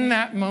 And in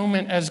that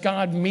moment, as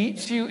God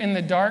meets you in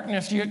the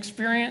darkness, you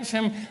experience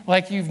him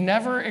like you've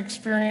never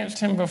experienced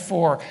him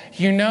before.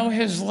 You know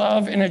his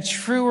love in a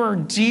truer,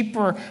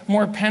 deeper,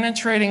 more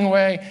penetrating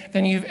way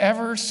than you've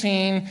ever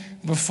seen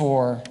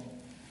before.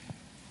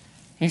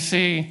 You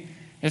see,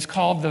 it's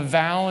called the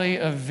Valley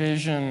of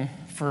Vision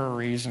for a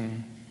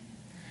reason.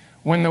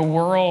 When the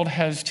world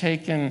has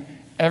taken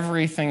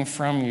everything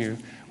from you,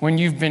 when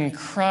you've been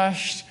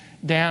crushed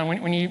down,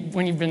 when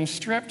you've been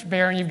stripped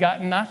bare and you've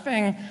got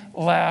nothing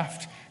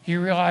left, you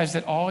realize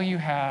that all you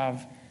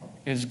have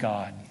is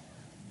God.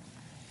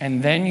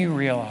 And then you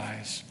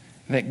realize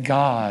that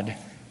God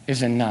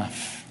is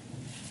enough.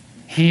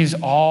 He's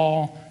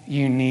all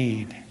you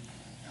need,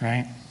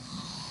 right?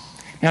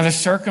 Now the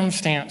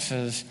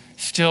circumstances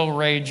still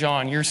rage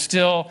on. You're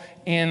still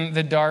in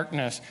the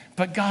darkness,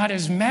 but God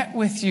has met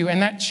with you,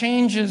 and that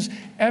changes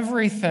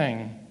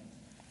everything.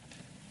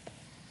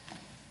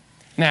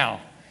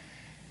 Now,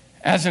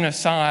 as an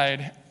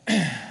aside,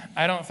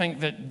 I don't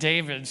think that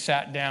David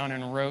sat down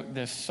and wrote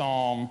this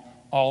psalm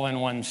all in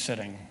one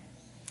sitting.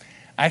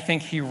 I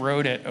think he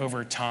wrote it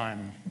over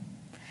time.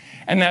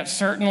 And that's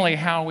certainly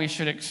how we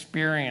should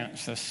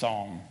experience this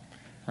psalm,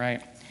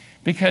 right?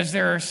 Because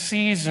there are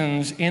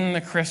seasons in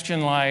the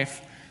Christian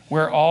life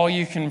where all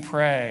you can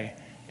pray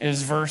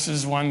is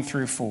verses 1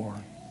 through 4.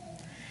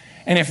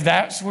 And if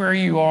that's where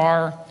you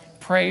are,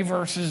 pray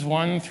verses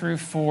 1 through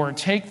 4.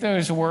 Take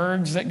those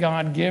words that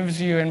God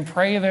gives you and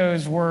pray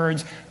those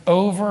words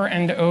over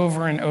and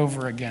over and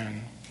over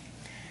again.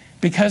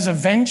 Because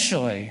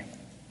eventually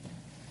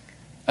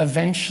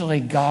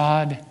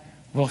God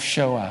will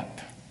show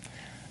up.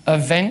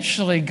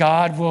 Eventually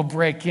God will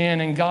break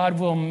in and God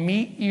will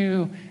meet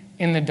you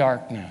in the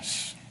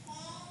darkness.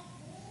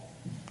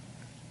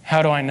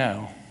 How do I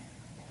know?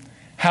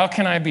 How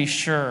can I be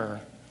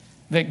sure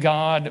that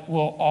God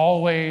will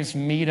always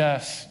meet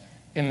us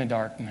in the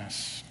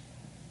darkness?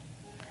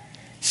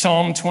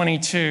 Psalm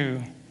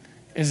 22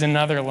 is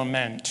another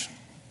lament.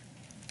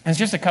 It's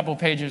just a couple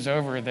pages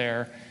over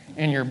there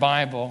in your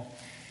Bible.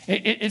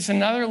 It's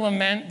another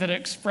lament that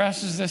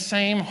expresses the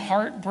same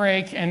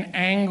heartbreak and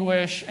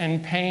anguish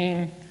and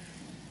pain.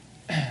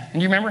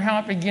 And you remember how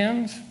it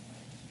begins?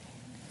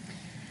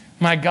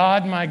 My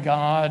God,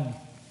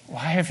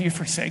 why have you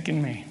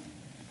forsaken me?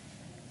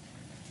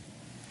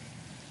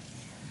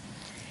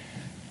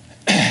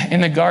 In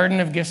the Garden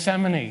of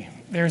Gethsemane,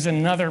 there's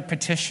another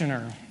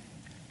petitioner.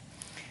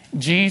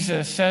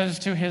 Jesus says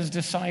to his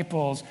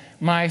disciples,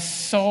 my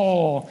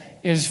soul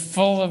is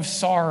full of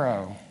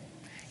sorrow,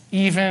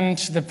 even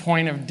to the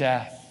point of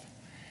death.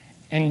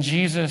 And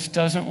Jesus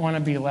doesn't want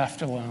to be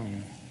left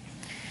alone.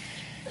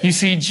 You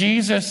see,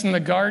 Jesus in the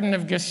Garden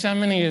of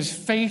Gethsemane is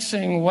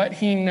facing what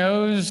he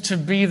knows to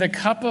be the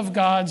cup of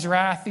God's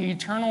wrath, the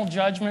eternal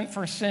judgment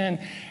for sin.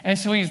 And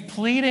so he's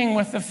pleading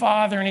with the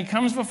Father, and he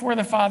comes before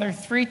the Father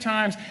 3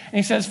 times, and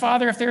he says,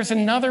 Father, if there's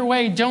another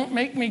way, don't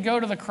make me go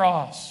to the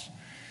cross.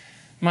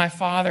 My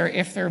Father,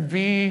 if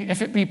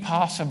it be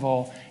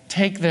possible,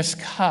 take this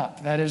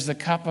cup, that is the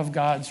cup of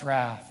God's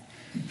wrath,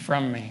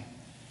 from me.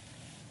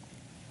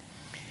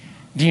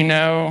 Do you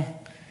know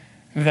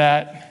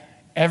that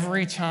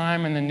every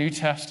time in the New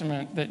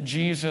Testament that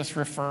Jesus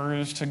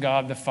refers to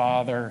God the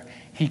Father,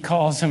 he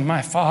calls him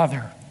my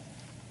Father?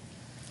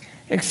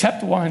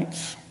 Except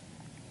once.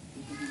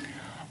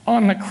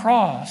 On the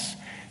cross,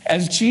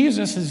 as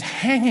Jesus is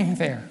hanging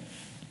there,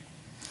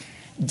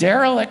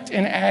 derelict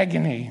in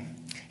agony,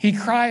 he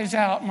cries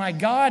out, my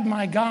God,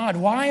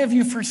 why have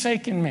you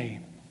forsaken me?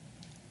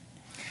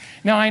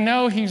 Now, I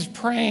know he's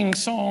praying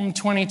Psalm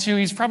 22.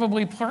 He's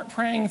probably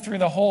praying through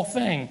the whole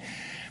thing.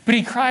 But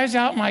he cries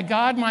out, my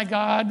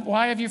God,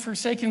 why have you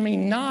forsaken me?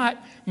 Not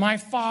my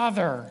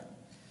Father.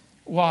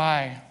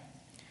 Why?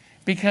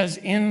 Because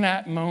in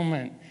that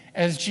moment,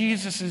 as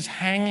Jesus is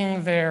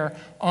hanging there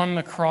on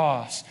the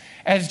cross,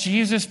 as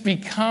Jesus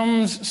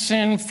becomes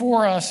sin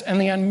for us and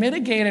the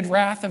unmitigated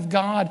wrath of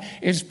God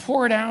is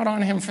poured out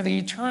on him for the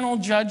eternal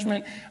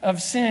judgment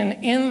of sin,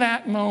 in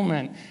that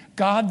moment,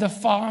 God the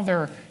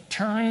Father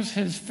turns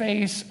his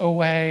face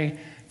away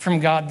from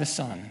God the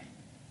Son.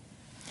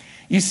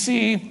 You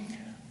see,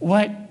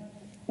 what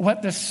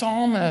the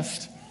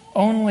psalmist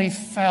only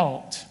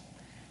felt,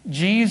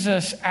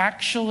 Jesus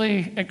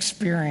actually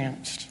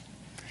experienced.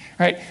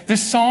 Right? The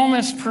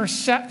psalmist's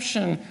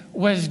perception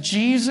was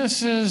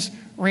Jesus's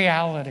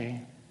reality.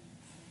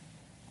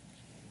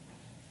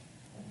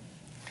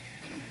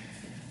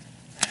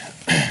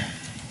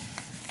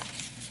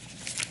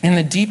 In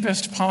the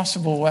deepest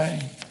possible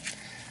way,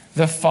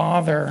 the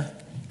Father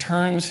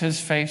turns his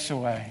face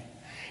away.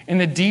 In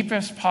the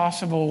deepest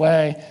possible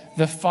way,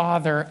 the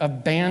Father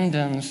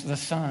abandons the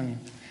Son.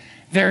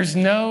 There's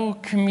no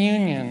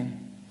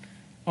communion,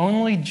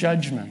 only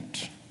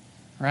judgment,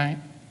 right?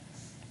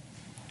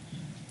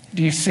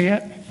 Do you see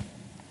it?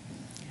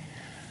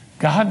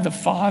 God the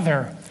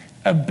Father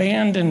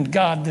abandoned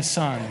God the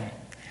Son.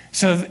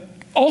 So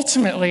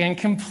ultimately and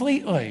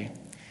completely,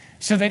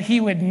 so that he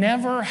would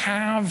never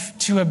have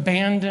to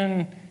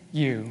abandon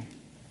you.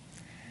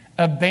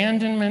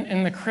 Abandonment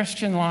in the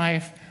Christian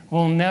life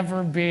will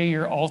never be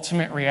your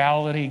ultimate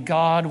reality.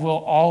 God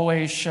will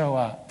always show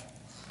up.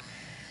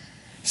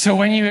 So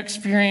when you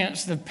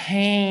experience the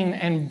pain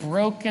and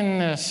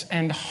brokenness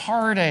and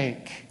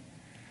heartache,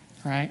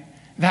 right,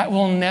 that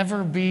will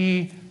never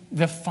be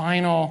the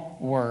final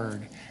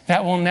word.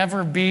 That will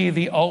never be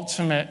the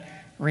ultimate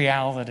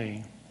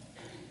reality.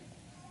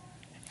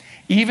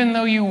 Even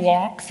though you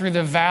walk through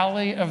the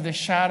valley of the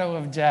shadow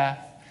of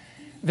death,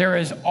 there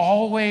is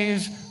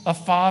always a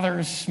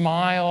Father's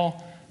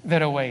smile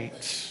that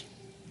awaits.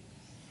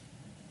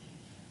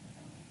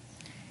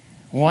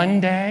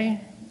 One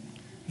day,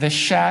 the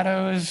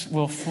shadows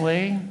will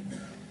flee,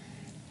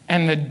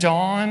 and the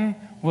dawn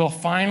will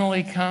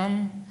finally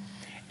come.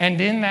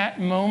 And in that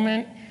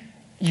moment,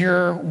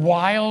 your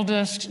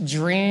wildest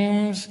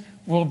dreams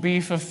will be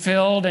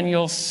fulfilled, and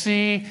you'll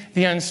see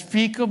the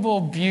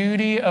unspeakable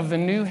beauty of the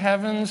new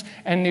heavens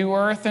and new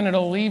earth, and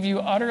it'll leave you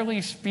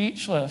utterly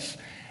speechless.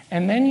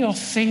 And then you'll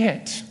see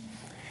it.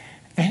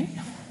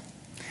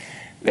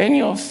 Then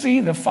you'll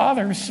see the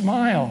Father's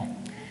smile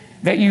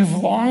that you've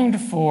longed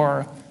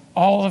for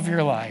all of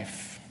your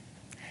life.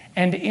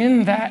 And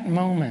in that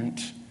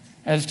moment,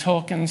 as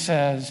Tolkien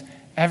says,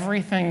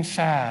 everything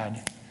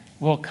sad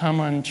will come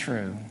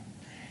untrue.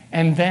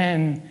 And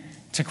then,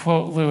 to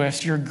quote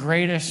Lewis, your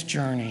greatest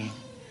journey,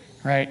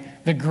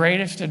 right, the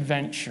greatest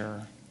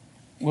adventure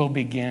will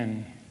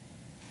begin.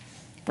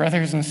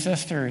 Brothers and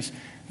sisters,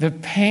 the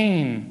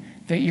pain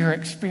that you're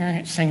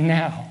experiencing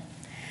now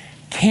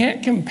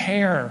can't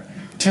compare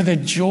to the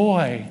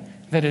joy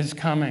that is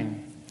coming.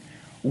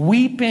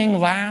 Weeping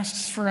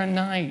lasts for a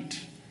night,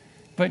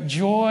 but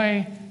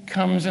joy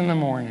comes in the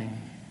morning.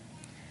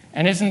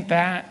 And isn't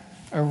that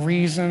a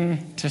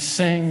reason to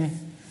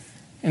sing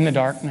in the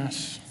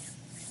darkness?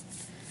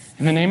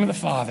 In the name of the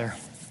Father,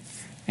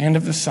 and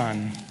of the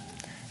Son,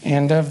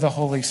 and of the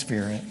Holy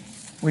Spirit,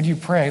 would you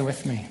pray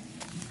with me?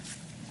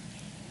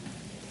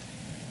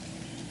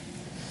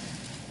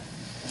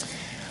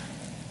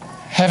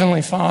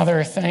 Heavenly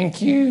Father,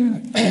 thank you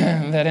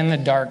that in the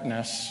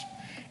darkness,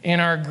 in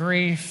our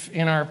grief,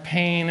 in our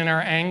pain, in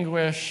our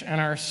anguish,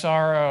 and our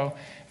sorrow,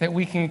 that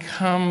we can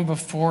come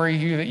before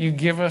you, that you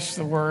give us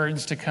the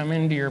words to come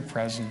into your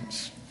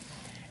presence.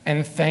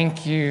 And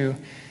thank you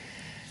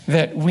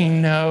that we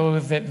know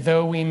that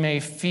though we may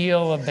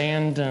feel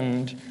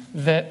abandoned,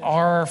 that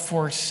our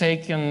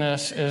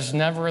forsakenness is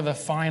never the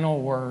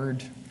final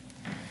word,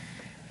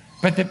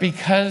 but that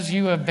because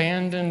you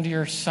abandoned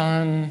your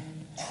Son,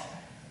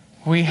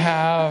 we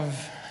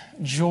have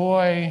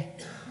joy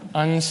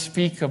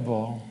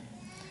unspeakable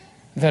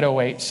that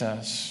awaits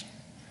us.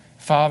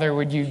 Father,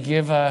 would you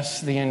give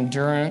us the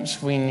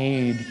endurance we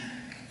need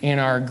in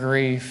our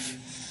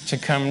grief to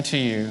come to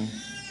you?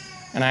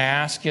 And I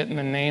ask it in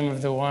the name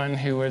of the one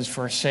who was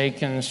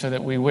forsaken so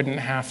that we wouldn't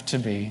have to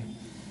be.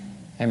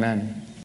 Amen.